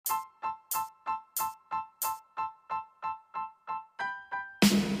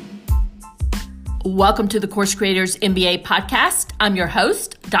Welcome to the Course Creators MBA podcast. I'm your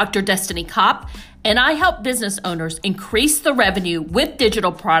host, Dr. Destiny Kopp, and I help business owners increase the revenue with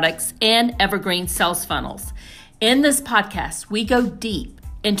digital products and evergreen sales funnels. In this podcast, we go deep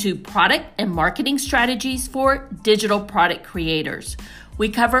into product and marketing strategies for digital product creators. We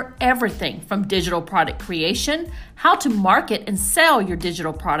cover everything from digital product creation, how to market and sell your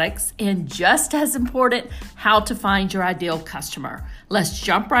digital products, and just as important, how to find your ideal customer. Let's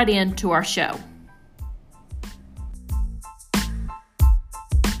jump right into our show.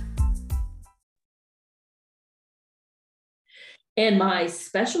 And my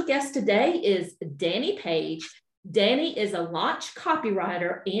special guest today is Danny Page. Danny is a launch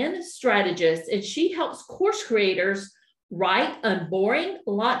copywriter and strategist, and she helps course creators write unboring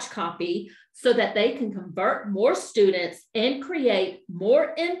launch copy so that they can convert more students and create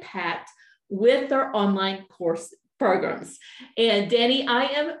more impact with their online course programs. And Danny, I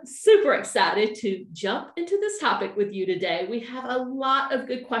am super excited to jump into this topic with you today. We have a lot of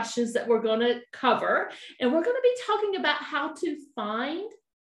good questions that we're going to cover, and we're going to be talking about how to find,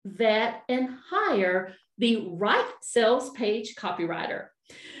 vet, and hire the right sales page copywriter.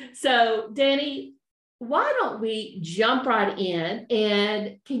 So Danny, why don't we jump right in,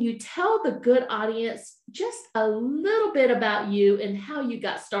 and can you tell the good audience just a little bit about you and how you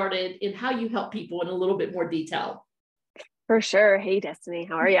got started and how you help people in a little bit more detail? For sure. Hey, Destiny,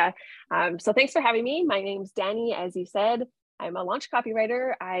 how are you? So thanks for having me. My name's Danny. As you said, I'm a launch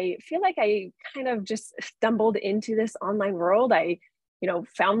copywriter. I feel like I kind of just stumbled into this online world. I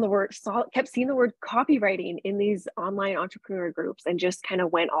found the word, kept seeing the word copywriting in these online entrepreneur groups and just kind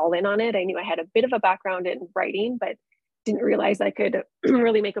of went all in on it. I knew I had a bit of a background in writing, but didn't realize I could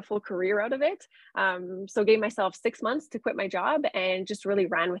really make a full career out of it. So gave myself 6 months to quit my job and just really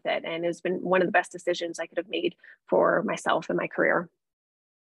ran with it. And it's been one of the best decisions I could have made for myself and my career.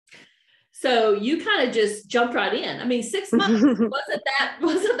 So you kind of just jumped right in. I mean, 6 months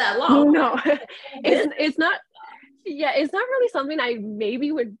wasn't that long. No, it's not. Yeah, it's not really something I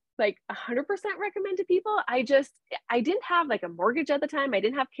maybe would like 100% recommend to people. I didn't have like a mortgage at the time. I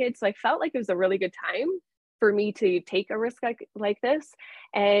didn't have kids. So I felt like it was a really good time for me to take a risk like this.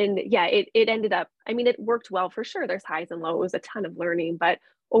 And yeah, it ended up, I mean, it worked well for sure. There's highs and lows, a ton of learning, but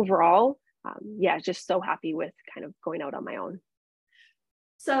overall, just so happy with kind of going out on my own.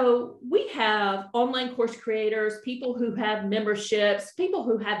 So we have online course creators, people who have memberships, people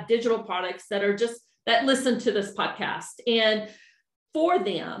who have digital products that listen to this podcast. And for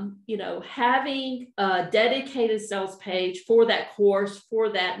them, having a dedicated sales page for that course,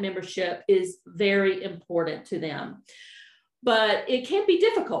 for that membership is very important to them. But it can be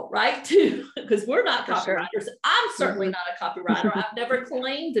difficult, right? Because we're not copywriters. Sure. I'm certainly not a copywriter. I've never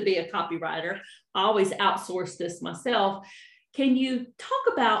claimed to be a copywriter. I always outsource this myself. Can you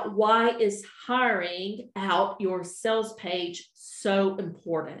talk about why is hiring out your sales page so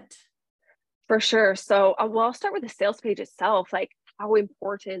important? For sure. So I'll start with the sales page itself, like how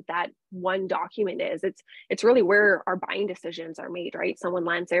important that one document is. It's really where our buying decisions are made, right? Someone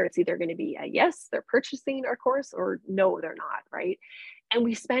lands there, it's either going to be a yes, they're purchasing our course, or no, they're not, right? And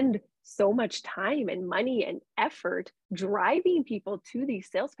we spend so much time and money and effort driving people to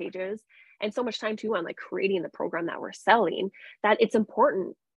these sales pages, and so much time too on like creating the program that we're selling, that it's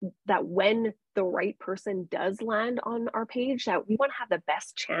important that when the right person does land on our page, that we want to have the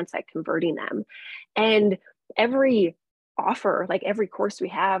best chance at converting them. And every offer, like every course we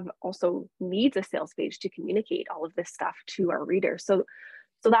have, also needs a sales page to communicate all of this stuff to our readers. So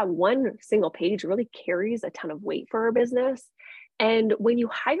that one single page really carries a ton of weight for our business. And when you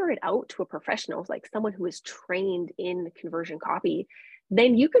hire it out to a professional, like someone who is trained in conversion copy,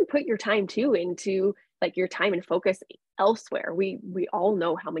 then you can put your time too into like your time and focus elsewhere. We all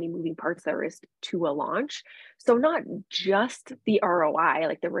know how many moving parts there is to a launch. So not just the ROI,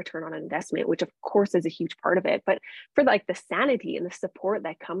 like the return on investment, which of course is a huge part of it, but for like the sanity and the support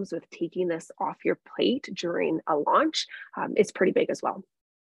that comes with taking this off your plate during a launch, it's pretty big as well.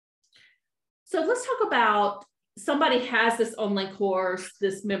 So let's talk about somebody has this online course,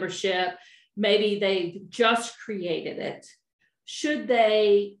 this membership, maybe they've just created it. Should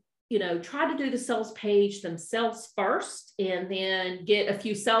they try to do the sales page themselves first and then get a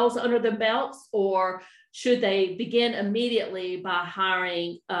few sales under their belts, or should they begin immediately by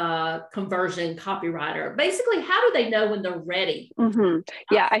hiring a conversion copywriter? Basically, how do they know when they're ready? Mm-hmm.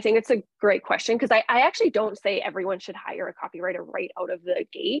 Yeah, I think it's a great question, because I actually don't say everyone should hire a copywriter right out of the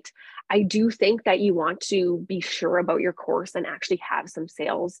gate. I do think that you want to be sure about your course and actually have some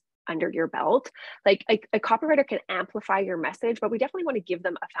sales under your belt. Like a copywriter can amplify your message, but we definitely want to give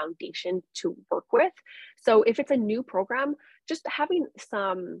them a foundation to work with. So if it's a new program, just having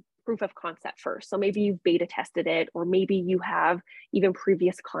some proof of concept first. So maybe you've beta tested it, or maybe you have even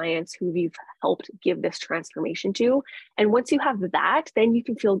previous clients who you've helped give this transformation to. And once you have that, then you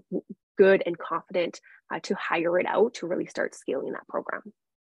can feel good and confident to hire it out to really start scaling that program.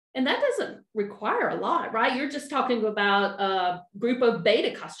 And that doesn't require a lot, right? You're just talking about a group of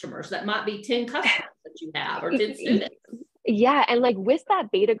beta customers that might be 10 customers that you have, or 10 students. Yeah. And like with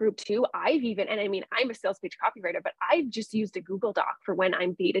that beta group too, and I mean, I'm a sales page copywriter, but I've just used a Google Doc for when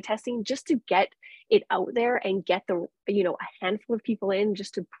I'm beta testing, just to get it out there and get a handful of people in,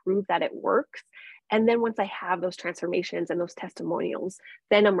 just to prove that it works. And then once I have those transformations and those testimonials,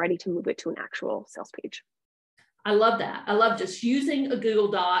 then I'm ready to move it to an actual sales page. I love that. I love just using a Google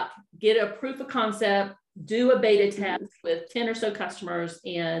Doc, get a proof of concept, do a beta test with 10 or so customers,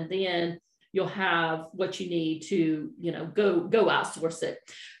 and then you'll have what you need to, go outsource it.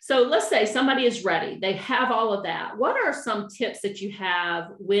 So let's say somebody is ready. They have all of that. What are some tips that you have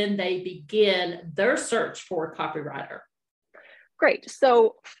when they begin their search for a copywriter? Great.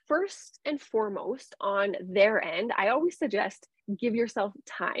 So first and foremost, on their end, I always suggest give yourself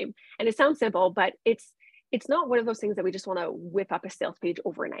time. And it sounds simple, but it's not one of those things that we just want to whip up a sales page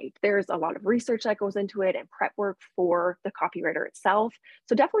overnight. There's a lot of research that goes into it and prep work for the copywriter itself.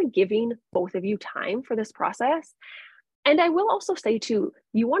 So definitely giving both of you time for this process. And I will also say too,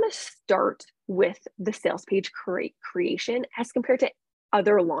 you want to start with the sales page creation as compared to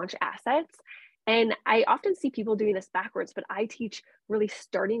other launch assets. And I often see people doing this backwards, but I teach really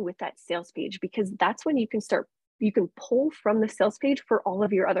starting with that sales page, because that's when you can pull from the sales page for all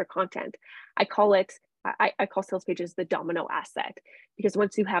of your other content. I call sales pages the domino asset, because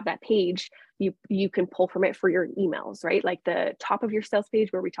once you have that page, you can pull from it for your emails, right? Like the top of your sales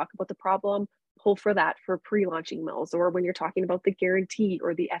page where we talk about the problem, pull for that for pre-launch emails, or when you're talking about the guarantee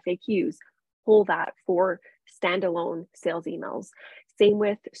or the FAQs, pull that for standalone sales emails. Same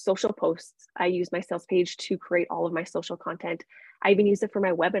with social posts. I use my sales page to create all of my social content. I even use it for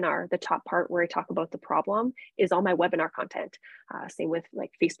my webinar. The top part where I talk about the problem is all my webinar content. Same with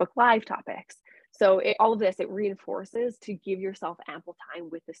like Facebook Live topics. So all of this, it reinforces to give yourself ample time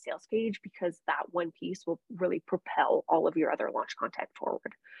with the sales page, because that one piece will really propel all of your other launch content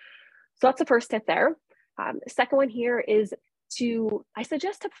forward. So that's the first tip there. Second one here is I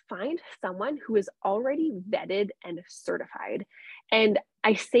suggest to find someone who is already vetted and certified. And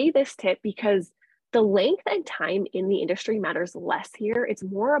I say this tip because the length and time in the industry matters less here. It's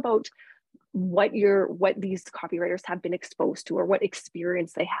more about what these copywriters have been exposed to, or what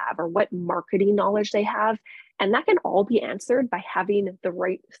experience they have, or what marketing knowledge they have. And that can all be answered by having the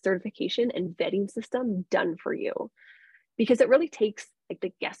right certification and vetting system done for you, because it really takes like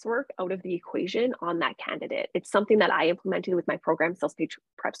the guesswork out of the equation on that candidate. It's something that I implemented with my program, Sales Page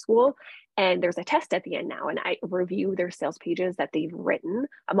Prep School. And there's a test at the end now, and I review their sales pages that they've written,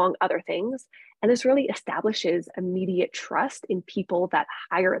 among other things. And this really establishes immediate trust in people that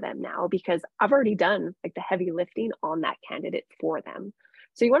hire them now, because I've already done like the heavy lifting on that candidate for them.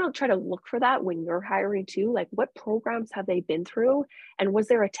 So you want to try to look for that when you're hiring too, like what programs have they been through? And was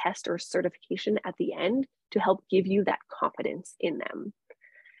there a test or certification at the end to help give you that confidence in them?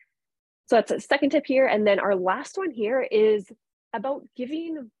 So that's a second tip here. And then our last one here is about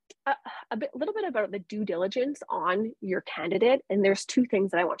giving a little bit about the due diligence on your candidate. And there's two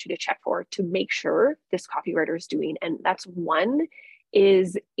things that I want you to check for to make sure this copywriter is doing. And that's one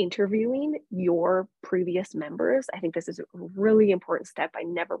is interviewing your previous members. I think this is a really important step. I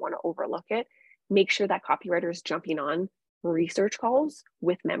never want to overlook it. Make sure that copywriter is jumping on research calls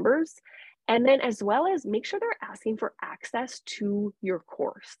with members. And then as well as make sure they're asking for access to your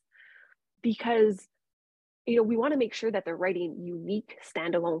course, because we want to make sure that they're writing unique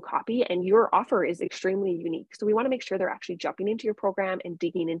standalone copy, and your offer is extremely unique. So we want to make sure they're actually jumping into your program and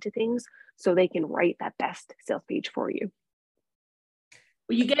digging into things so they can write that best sales page for you.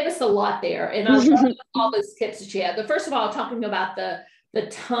 Well, you gave us a lot there, and I love all those tips that you have. But first of all, talking about the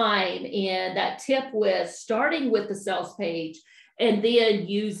time, and that tip with starting with the sales page and then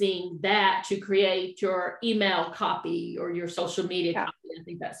using that to create your email copy or your social media copy. I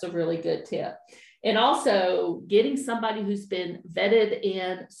think that's a really good tip. And also getting somebody who's been vetted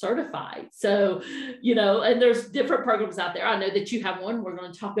and certified. So, and there's different programs out there. I know that you have one we're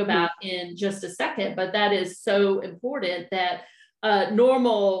going to talk about in just a second, but that is so important that a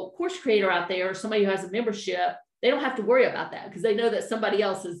normal course creator out there, or somebody who has a membership, they don't have to worry about that because they know that somebody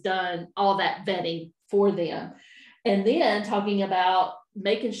else has done all that vetting for them. And then talking about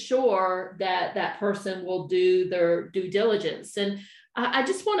making sure that that person will do their due diligence. And I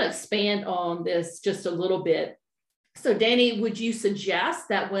just want to expand on this just a little bit. So Danny, would you suggest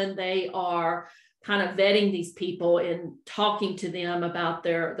that when they are kind of vetting these people and talking to them about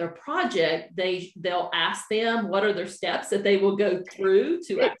their project, they'll ask them what are their steps that they will go through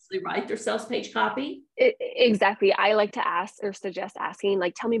to actually write their sales page copy. Exactly. I like to ask or suggest asking,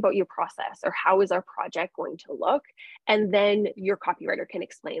 like, tell me about your process, or how is our project going to look? And then your copywriter can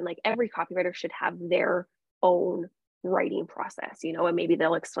explain, like, every copywriter should have their own writing process, and maybe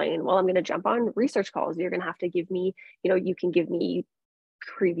they'll explain, well, I'm going to jump on research calls. You're going to have to give me, you can give me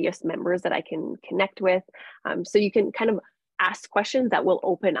previous members that I can connect with. So you can kind of ask questions that will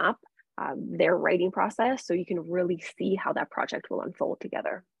open up their writing process, so you can really see how that project will unfold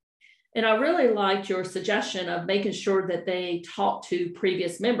together. And I really liked your suggestion of making sure that they talk to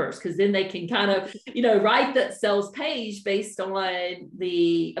previous members, because then they can kind of, write that sales page based on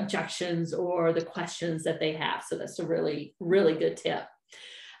the objections or the questions that they have. So that's a really, really good tip.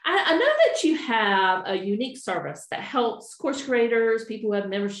 I know that you have a unique service that helps course creators, people who have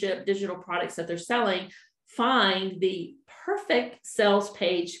membership, digital products that they're selling, find the perfect sales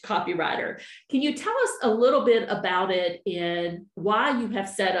page copywriter. Can you tell us a little bit about it and why you have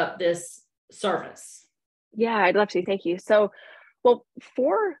set up this service? Yeah, I'd love to. Thank you. So, well,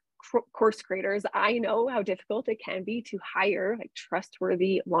 for course creators, I know how difficult it can be to hire like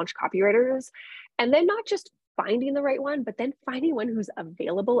trustworthy launch copywriters, and then not just finding the right one, but then finding one who's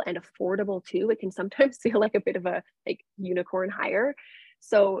available and affordable too. It can sometimes feel like a bit of a unicorn hire.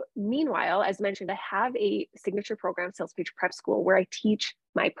 So meanwhile, as mentioned, I have a signature program, Sales Page Prep School, where I teach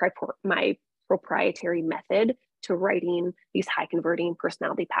my proprietary method to writing these high converting,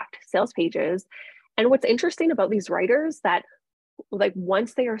 personality packed sales pages. And what's interesting about these writers that, like,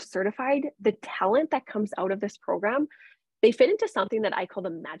 once they are certified, the talent that comes out of this program, they fit into something that I call the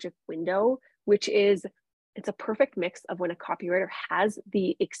magic window, which is, it's a perfect mix of when a copywriter has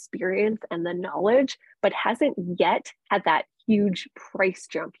the experience and the knowledge, but hasn't yet had that huge price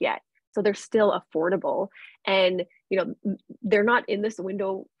jump yet. So they're still affordable. And, they're not in this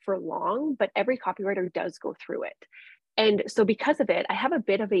window for long, but every copywriter does go through it. And so because of it, I have a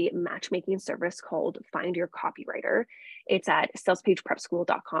bit of a matchmaking service called Find Your Copywriter. It's at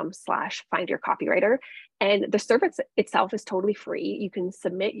salespageprepschool.com/findyourcopywriter. And the service itself is totally free. You can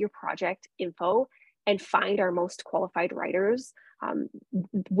submit your project info and find our most qualified writers.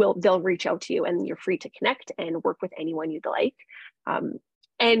 They'll reach out to you, and you're free to connect and work with anyone you'd like.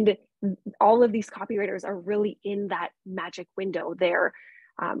 And all of these copywriters are really in that magic window. They're,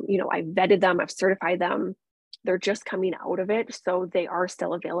 I've vetted them, I've certified them. They're just coming out of it. So they are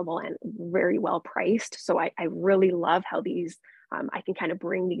still available and very well priced. So I really love how these, I can kind of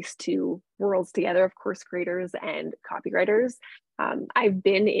bring these two worlds together of course creators and copywriters. I've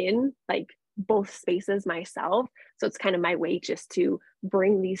been in both spaces myself. So it's kind of my way just to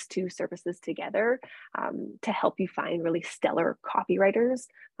bring these two services together to help you find really stellar copywriters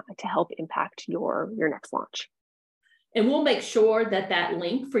to help impact your next launch. And we'll make sure that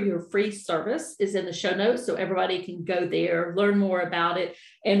link for your free service is in the show notes, so everybody can go there, learn more about it,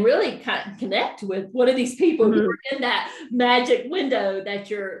 and really kind of connect with one of these people who are in that magic window that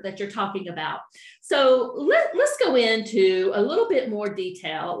you're talking about. So let's go into a little bit more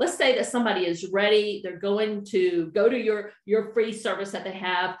detail. Let's say that somebody is ready. They're going to go to your free service that they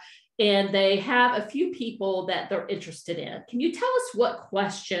have, and they have a few people that they're interested in. Can you tell us what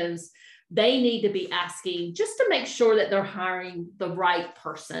questions they need to be asking just to make sure that they're hiring the right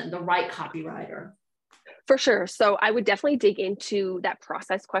person, the right copywriter? For sure. So I would definitely dig into that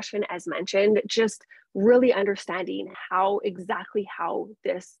process question, as mentioned, just really understanding how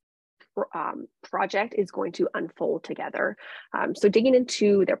this project is going to unfold together. So digging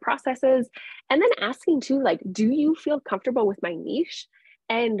into their processes, and then asking too, do you feel comfortable with my niche?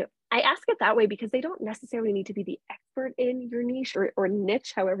 And I ask it that way because they don't necessarily need to be the expert in your niche or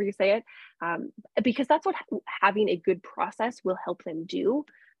niche, however you say it, because that's what having a good process will help them do.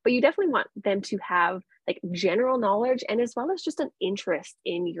 But you definitely want them to have general knowledge, and as well as just an interest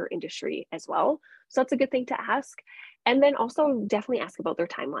in your industry as well. So that's a good thing to ask. And then also definitely ask about their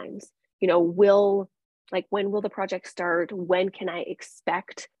timelines. When will the project start? When can I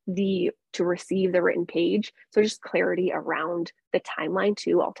expect to receive the written page? So just clarity around the timeline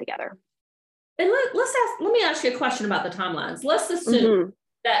too altogether. And let me ask you a question about the timelines. Let's assume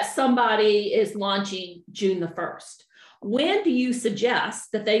that somebody is launching June the 1st. When do you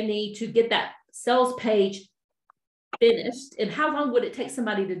suggest that they need to get that sales page finished, and how long would it take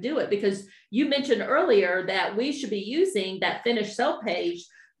somebody to do it? Because you mentioned earlier that we should be using that finished sales page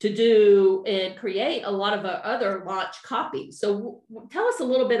to do and create a lot of other launch copy. So tell us a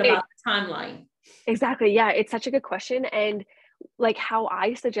little bit about the timeline. Exactly. Yeah, it's such a good question. And like how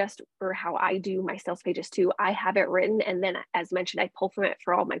I suggest or how I do my sales pages too, I have it written. And then as mentioned, I pull from it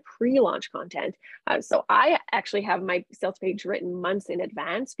for all my pre-launch content. So I actually have my sales page written months in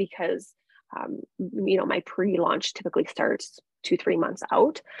advance because, my pre-launch typically starts 2-3 months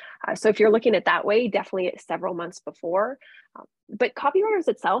out. So if you're looking at that way, definitely several months before. But copywriters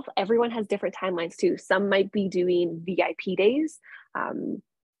itself, everyone has different timelines too. Some might be doing VIP days.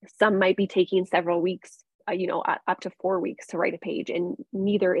 Some might be taking several weeks, up to 4 weeks to write a page, and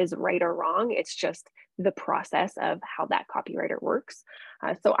neither is right or wrong. It's just the process of how that copywriter works.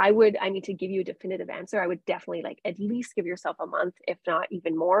 So to give you a definitive answer, I would definitely at least give yourself a month, if not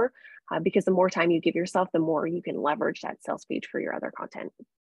even more, because the more time you give yourself, the more you can leverage that sales page for your other content.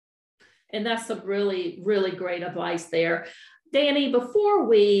 And that's some really, really great advice there. Danny, before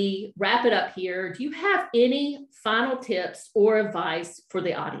we wrap it up here, do you have any final tips or advice for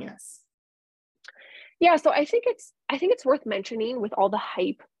the audience? Yeah, so I think it's worth mentioning, with all the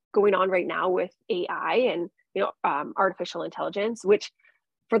hype going on right now with AI and artificial intelligence, which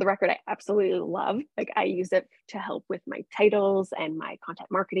for the record I absolutely love. I use it to help with my titles and my content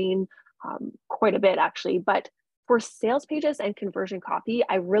marketing quite a bit actually. But for sales pages and conversion copy,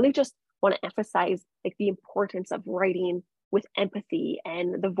 I really just want to emphasize the importance of writing with empathy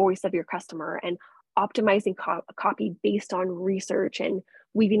and the voice of your customer, and optimizing copy based on research, and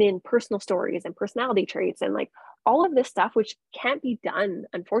weaving in personal stories and personality traits, and all of this stuff, which can't be done,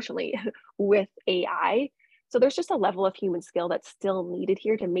 unfortunately, with AI. So there's just a level of human skill that's still needed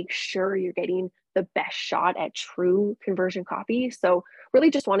here to make sure you're getting the best shot at true conversion copy. So really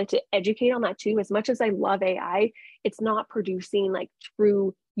just wanted to educate on that too. As much as I love AI, it's not producing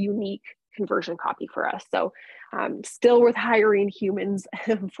true, unique conversion copy for us. So still worth hiring humans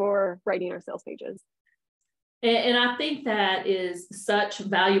for writing our sales pages. And I think that is such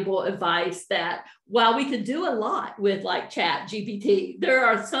valuable advice, that while we could do a lot with Chat GPT, there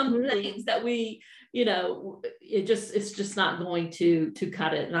are some things that we, it's just not going to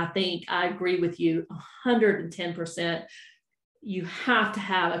cut it. And I think I agree with you 110%. You have to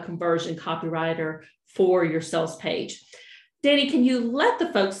have a conversion copywriter for your sales page. Danny, can you let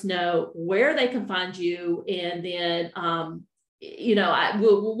the folks know where they can find you? And then,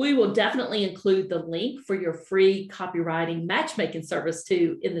 we will definitely include the link for your free copywriting matchmaking service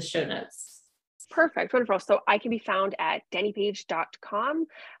too in the show notes. Perfect. Wonderful. So I can be found at dannypage.com,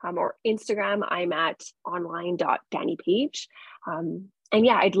 or Instagram. I'm at online.dannypage. And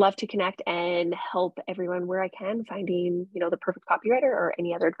yeah, I'd love to connect and help everyone where I can, finding, the perfect copywriter or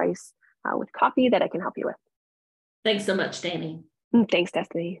any other advice with copy that I can help you with. Thanks so much, Danny. Thanks,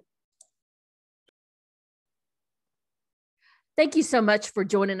 Destiny. Thank you so much for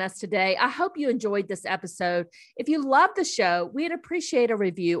joining us today. I hope you enjoyed this episode. If you love the show, we'd appreciate a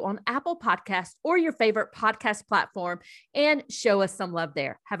review on Apple Podcasts or your favorite podcast platform, and show us some love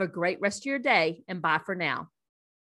there. Have a great rest of your day, and bye for now.